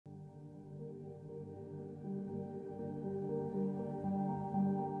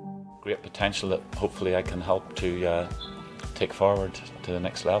great potential that hopefully I can help to take forward to the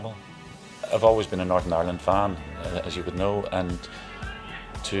next level. I've always been a Northern Ireland fan, as you would know, and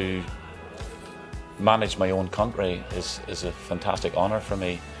to manage my own country is a fantastic honour for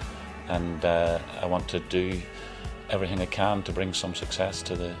me, and I want to do everything I can to bring some success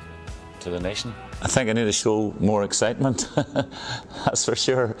to the nation. I think I need to show more excitement, that's for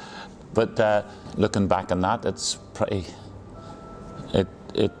sure. But looking back on that, it's pretty.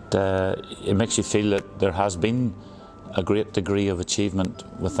 It makes you feel that there has been a great degree of achievement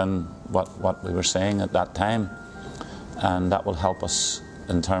within what we were saying at that time, and that will help us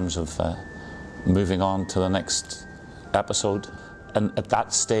in terms of moving on to the next episode. And at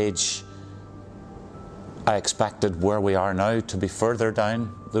that stage, I expected where we are now to be further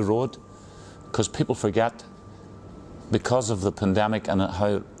down the road, because people forget, because of the pandemic and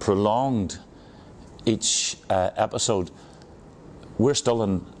how prolonged each episode, we're still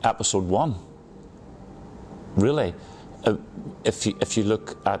in episode 1. Really, if you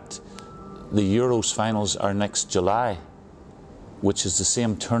look at the Euros finals are next July, which is the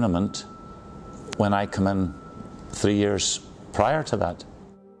same tournament when I come in 3 years prior to that.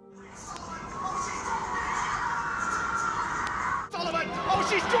 Oh,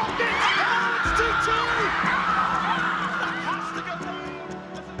 she's dropped it! Oh, it's 2-2! That has to go down!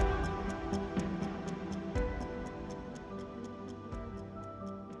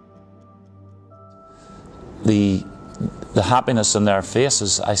 The happiness in their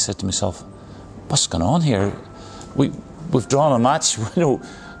faces, I said to myself, what's going on here? We've drawn a match,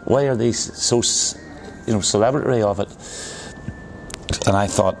 why are they so celebratory of it? And I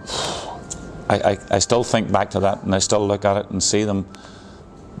thought, I still think back to that, and I still look at it and see them.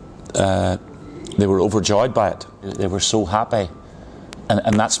 They were overjoyed by it. They were so happy,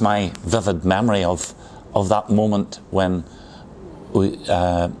 and that's my vivid memory of that moment when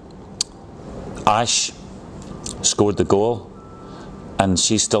Ash scored the goal, and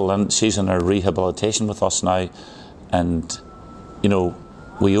she's in her rehabilitation with us now, and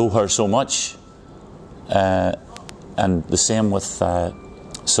we owe her so much, and the same with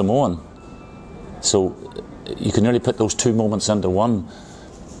Simone. So you can nearly put those two moments into one,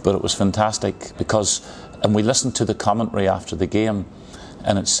 but it was fantastic and we listened to the commentary after the game,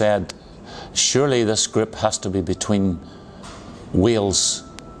 and it said, surely this group has to be between Wales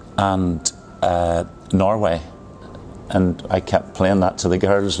and Norway. And I kept playing that to the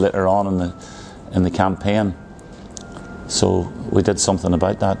girls later on in the campaign. So we did something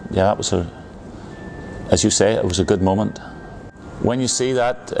about that. Yeah, that was as you say, it was a good moment. When you see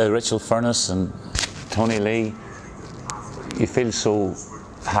that, Rachel Furness and Tony Lee, you feel so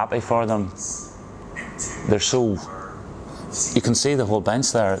happy for them. They're so, you can see the whole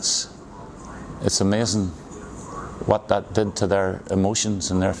bench there. It's amazing what that did to their emotions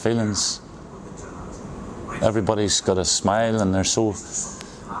and their feelings. Everybody's got a smile, and they're so,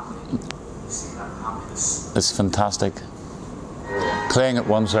 it's fantastic. Playing at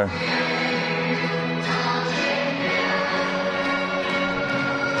Windsor.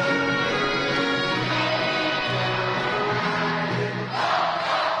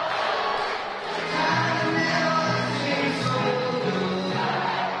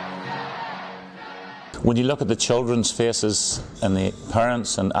 When you look at the children's faces and the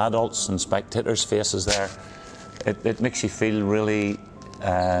parents and adults and spectators' faces there, it makes you feel really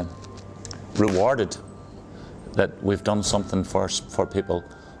rewarded that we've done something for people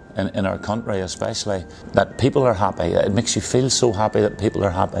in our country, especially. That people are happy. It makes you feel so happy that people are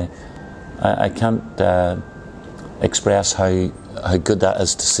happy. I can't express how good that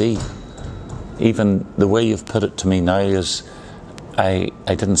is to see. Even the way you've put it to me now is, I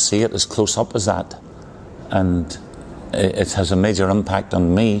didn't see it as close up as that. And it has a major impact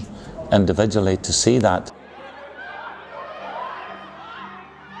on me individually to see that.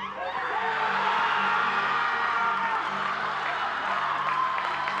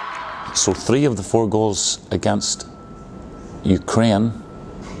 So 3 of the 4 goals against Ukraine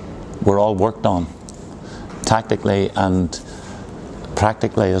were all worked on, tactically and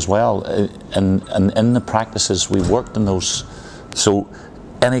practically as well. And in the practices we worked on those. So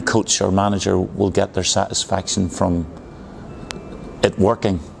any coach or manager will get their satisfaction from it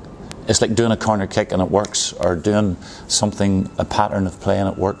working. It's like doing a corner kick and it works, or doing something, a pattern of play, and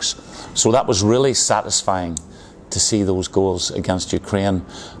it works. So that was really satisfying to see those goals against Ukraine.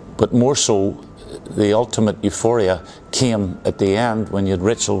 But more so, the ultimate euphoria came at the end when you had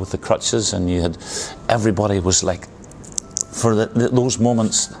Rachel with the crutches, and everybody was like, for those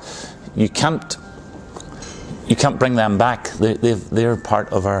moments, you can't bring them back. They're part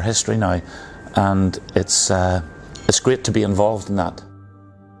of our history now, and it's great to be involved in that.